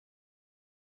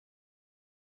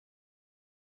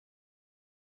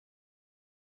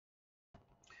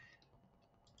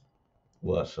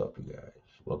What's up, you guys?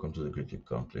 Welcome to the Cryptic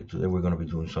Conclave. Today we're going to be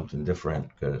doing something different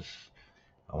because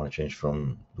I want to change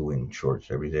from doing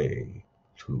shorts every day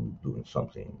to doing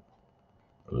something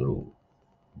a little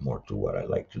more to what I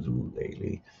like to do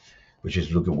lately, which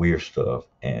is look at weird stuff.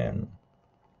 And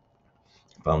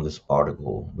found this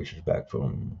article, which is back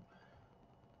from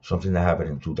something that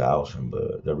happened in 2000,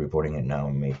 but they're reporting it now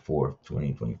on May 4th,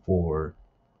 2024.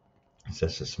 It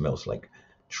says it smells like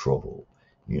trouble.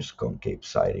 New Skunk Ape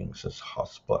sightings as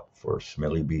hotspot for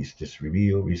smelly beasts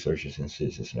reveal. Researchers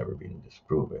insist it's never been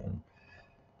disproven.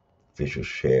 Officials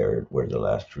shared where the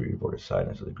last three reported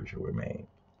sightings of the creature were made.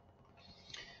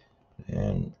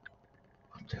 And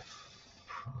what the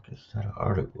fuck is that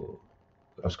article?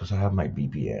 That's because I have my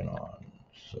VPN on.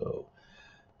 So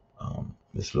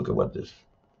let's look at what this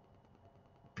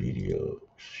video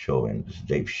is showing. This is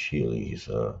Dave Shealy. He's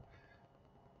a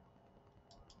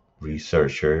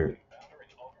researcher.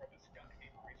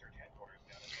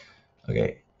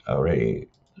 Okay, already.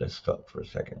 Let's stop for a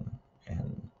second.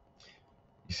 And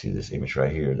you see this image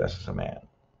right here? That's a man.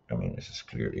 I mean, this is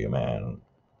clearly a man,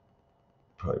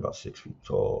 probably about 6 feet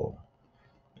tall,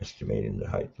 estimating the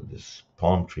height of this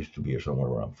palm trees to be somewhere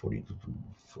around 42 to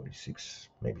 46,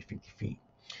 maybe 50 feet.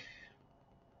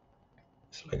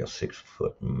 It's like a 6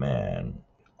 foot man.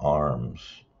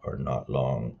 Arms are not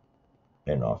long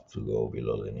enough to go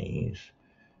below the knees,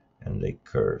 and they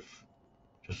curve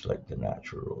just like the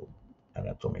natural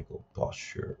anatomical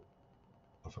posture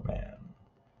of a man.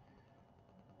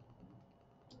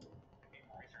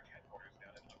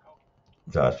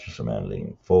 That's just a man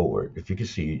leaning forward. If you can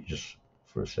see just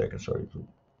for a second, sorry to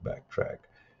backtrack,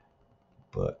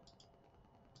 but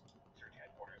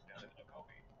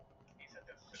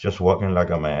just walking like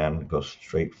a man, goes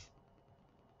straight,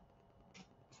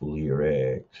 fully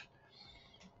erect.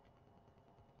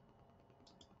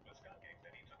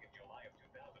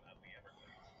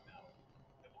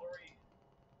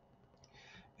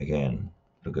 Again,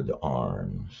 look at the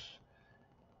arms,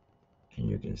 and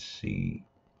you can see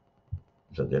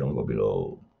that they don't go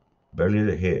below barely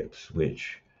the hips,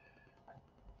 which,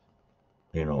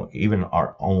 even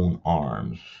our own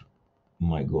arms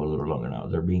might go a little longer now.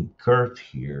 They're being curved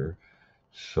here,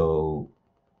 so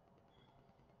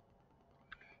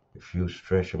if you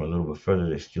stretch them a little bit further,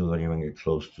 they still don't even get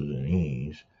close to the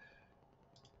knees.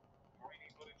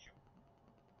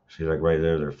 See, like right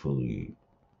there, they're fully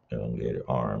elongated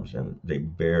arms, and they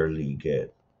barely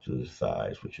get to the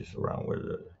thighs, which is around where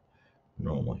the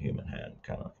normal human hand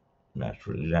kind of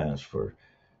naturally lands for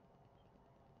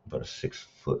about a 6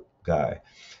 foot guy.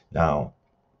 Now,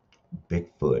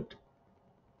 Bigfoot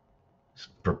is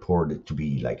purported to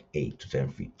be like 8 to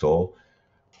 10 feet tall,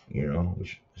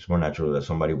 which is more natural that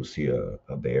somebody would see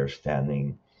a bear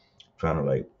standing, trying to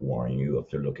like warn you of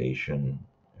their location,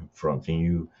 confronting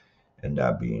you, and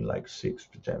that being like 6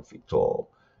 to 10 feet tall.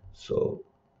 So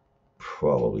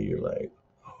probably you're like,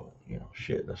 oh,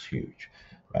 shit, that's huge,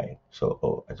 right? So,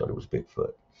 oh, I thought it was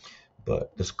Bigfoot.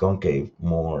 But the skunk ape,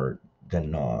 more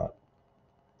than not,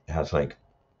 has like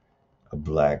a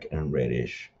black and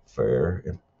reddish fur,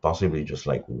 and possibly just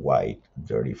like white,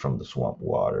 dirty from the swamp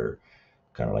water,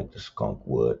 kind of like the skunk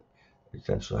would. It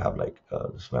tends to have like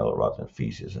the smell of rotten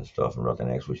feces and stuff and rotten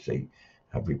eggs, which they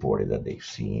have reported that they've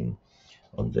seen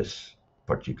on this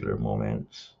particular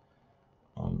moment,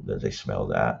 that they smell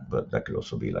that. But that could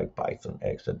also be like python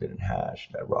eggs that didn't hatch,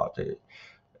 that rotted,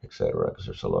 etc. Because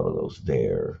there's a lot of those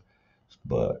there.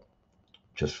 But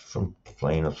just from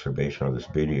plain observation of this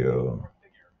video,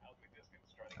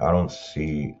 I don't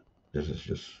see, this is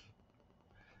just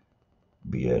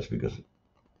BS because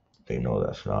they know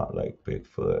that's not like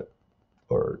Bigfoot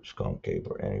or Skunk Ape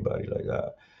or anybody like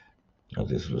that. Now,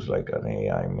 this looks like an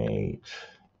AI made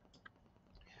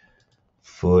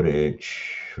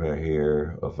footage right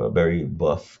here of a very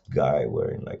buff guy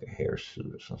wearing like a hair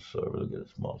suit or some sort. Look at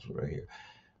his muscle right here.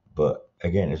 But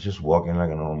again, it's just walking like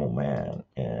a normal man,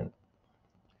 and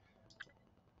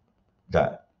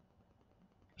that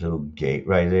little gait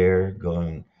right there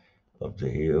going up the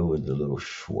hill with the little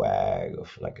swag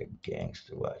of like a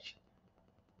gangster. Watch.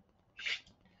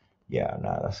 Yeah,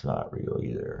 nah, that's not real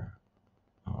either.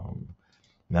 Um,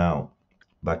 Now,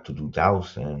 back to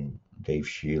 2000, Dave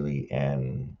Shealy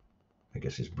and I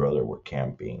guess his brother were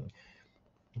camping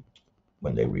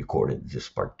when they recorded this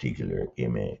particular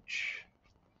image.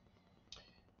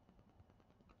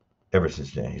 Ever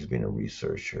since then, he's been a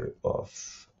researcher of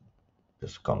the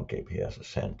skunk ape. He has a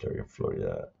center in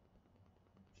Florida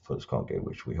for the skunk ape,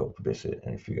 which we hope to visit.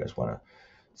 And if you guys want to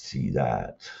see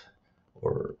that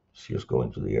or see us go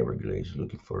into the Everglades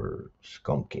looking for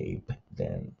skunk ape,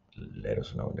 then let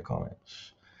us know in the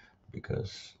comments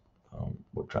because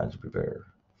We're trying to prepare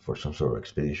for some sort of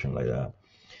expedition like that.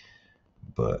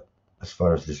 But as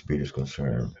far as this breed is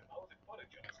concerned,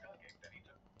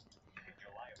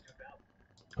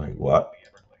 like what?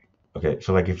 Okay,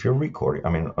 so like if you're recording, I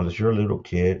mean, unless you're a little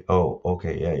kid, oh,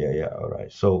 okay, yeah, all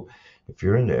right. So if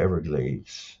you're in the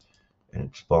Everglades and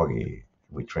it's foggy,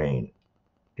 we train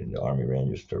in the Army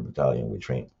Rangers 3rd Battalion. We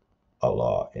train a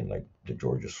lot in like the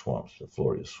Georgia swamps, the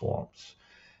Florida swamps.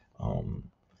 Um,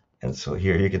 and so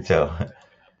here you can tell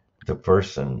the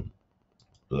person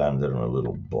landed on a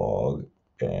little bog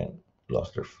and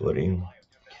lost their footing.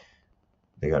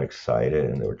 They got excited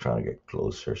and they were trying to get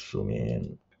closer, zoom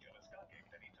in.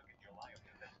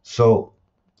 So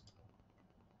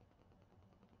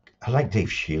I like Dave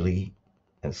Shealy,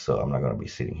 and so I'm not gonna be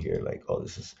sitting here like, oh,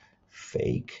 this is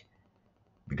fake,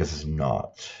 because it's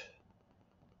not.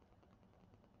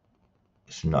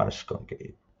 It's not a skunk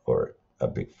ape or a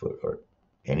Bigfoot or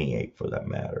any ape for that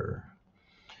matter.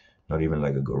 Not even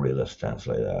like a gorilla stance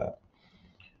like that.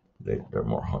 They're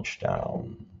more hunched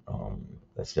down.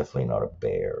 That's definitely not a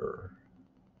bear,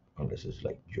 unless it's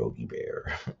like Yogi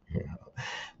Bear, you know.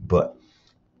 But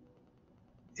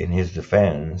in his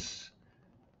defense,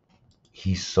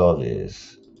 he saw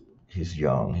this. He's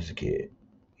young. He's a kid.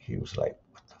 He was like,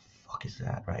 "What the fuck is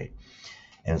that?" Right?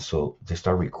 And so they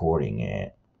start recording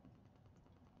it.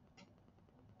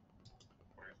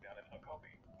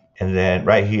 And then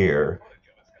right here,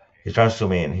 he's trying to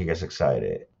zoom in. He gets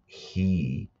excited.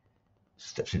 He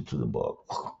steps into the bug.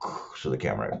 So the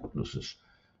camera loses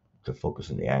the focus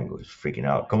and the angle. He's freaking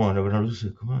out. Come on, we're gonna lose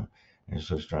it. Come on. And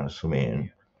so he's trying to zoom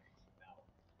in.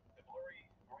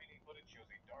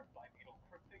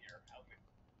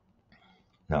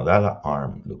 Now that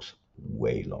arm looks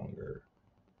way longer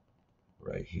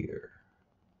right here.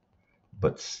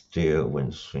 But still, when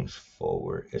it swings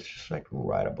forward, it's just like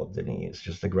right above the knee. It's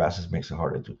just the grasses makes it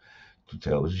harder to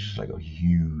tell. It's just like a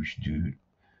huge dude.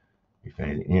 If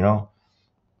anything,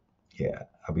 yeah,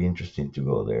 I'll be interested to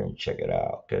go there and check it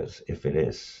out, because if it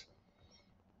is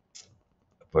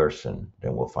a person,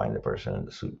 then we'll find the person in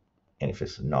the suit. And if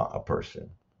it's not a person,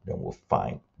 then we'll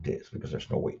find this, because there's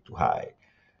no way to hide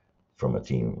from a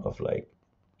team of like,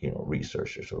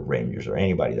 researchers or rangers or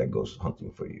anybody that goes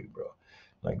hunting for you, bro.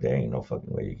 Like there ain't no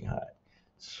fucking way you can hide.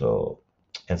 So,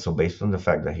 and so based on the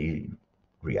fact that he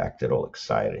reacted all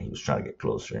excited, he was trying to get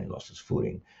closer and he lost his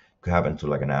footing. Could happen to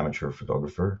like an amateur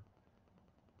photographer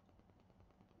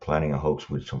planning a hoax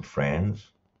with some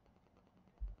friends,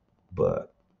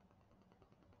 but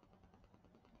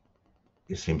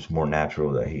it seems more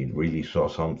natural that he really saw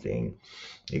something.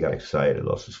 He got excited,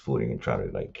 lost his footing, and tried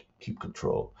to like keep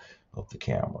control of the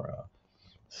camera.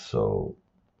 So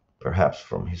perhaps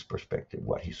from his perspective,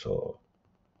 what he saw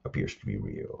appears to be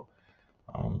real.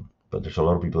 But there's a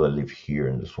lot of people that live here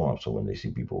in the swamp, so when they see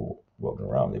people walking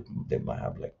around, they might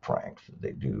have like pranks that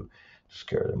they do to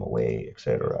scare them away,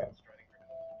 etc.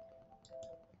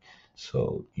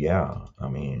 So yeah, I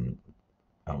mean,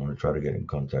 I'm gonna try to get in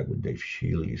contact with Dave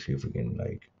Shealy, see if we can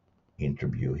like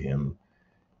interview him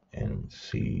and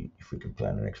see if we can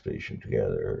plan an expedition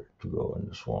together to go in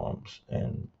the swamps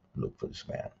and look for this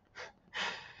man.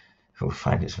 We'll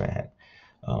find this man.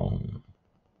 Um,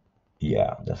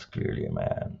 yeah, that's clearly a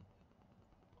man,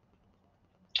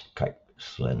 kite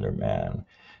slender man.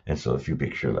 And so if you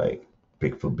picture like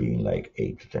Bigfoot being like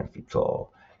 8 to 10 feet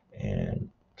tall, and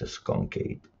the skunk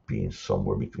ape being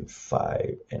somewhere between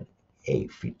 5 and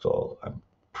 8 feet tall, I'm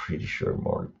pretty sure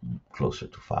more closer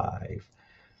to 5.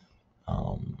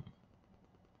 Um,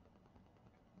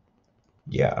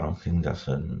 yeah, I don't think that's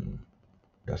a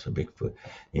Bigfoot,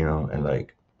 and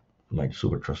like my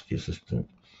super trusty assistant,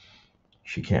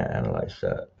 she can't analyze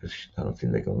that. I don't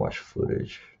think they can watch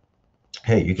footage.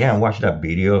 Hey, you can't watch that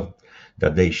video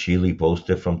that Dave Shealy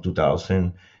posted from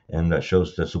 2000 and that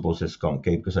shows the supposed skunk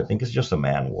ape, because I think it's just a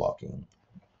man walking.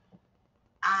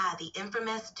 The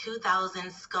infamous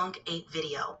 2000 skunk ape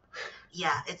video.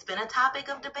 Yeah, it's been a topic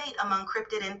of debate among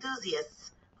cryptid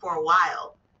enthusiasts for a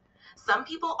while. Some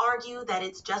people argue that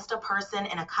it's just a person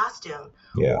in a costume,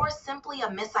 Yeah. or simply a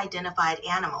misidentified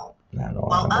animal, No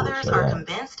while animal others looks like are that.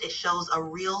 convinced it shows a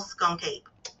real skunk ape.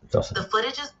 It doesn't. The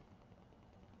footage is...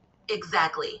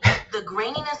 Exactly. The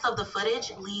graininess of the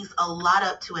footage leaves a lot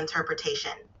up to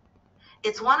interpretation.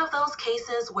 It's one of those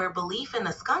cases where belief in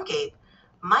the skunk ape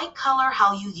might color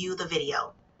how you view the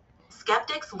video.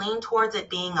 Skeptics lean towards it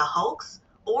being a hoax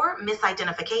or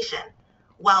misidentification,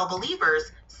 while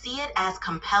believers see it as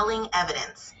compelling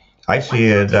evidence. I see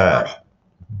it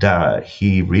that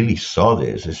he really saw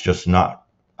this. It's just not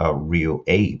a real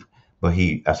ape, but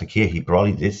as a kid, he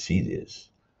probably did see this.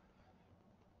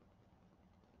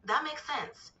 That makes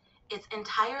sense. It's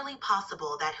entirely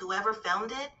possible that whoever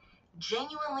filmed it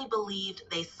genuinely believed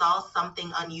they saw something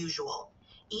unusual,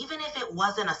 even if it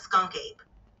wasn't a skunk ape.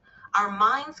 Our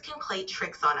minds can play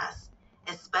tricks on us,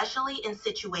 especially in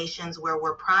situations where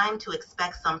we're primed to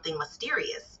expect something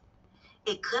mysterious.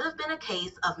 It could have been a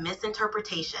case of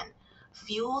misinterpretation,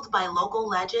 fueled by local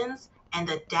legends and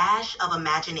a dash of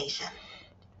imagination.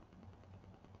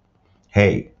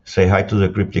 Hey, say hi to the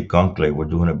Cryptic Conclave. We're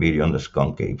doing a video on the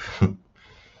skunk ape.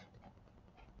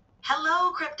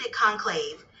 Hello, Cryptic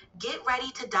Conclave. Get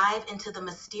ready to dive into the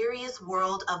mysterious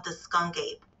world of the skunk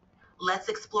ape. Let's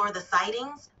explore the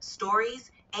sightings,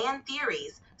 stories, and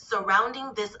theories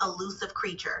surrounding this elusive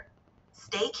creature.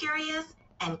 Stay curious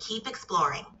and keep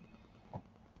exploring.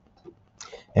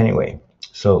 Anyway,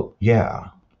 so yeah,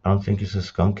 I don't think it's a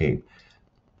skunk ape,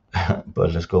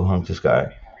 but let's go hunt this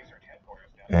guy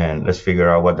and let's figure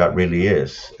out what that really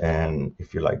is. And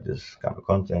if you like this kind of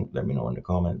content, let me know in the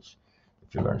comments.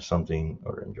 If you learned something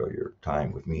or enjoy your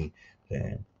time with me,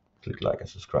 then click like and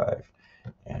subscribe.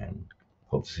 And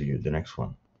hope to see you in the next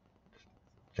one.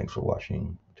 Thanks for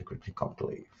watching the Cryptic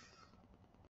Conclave.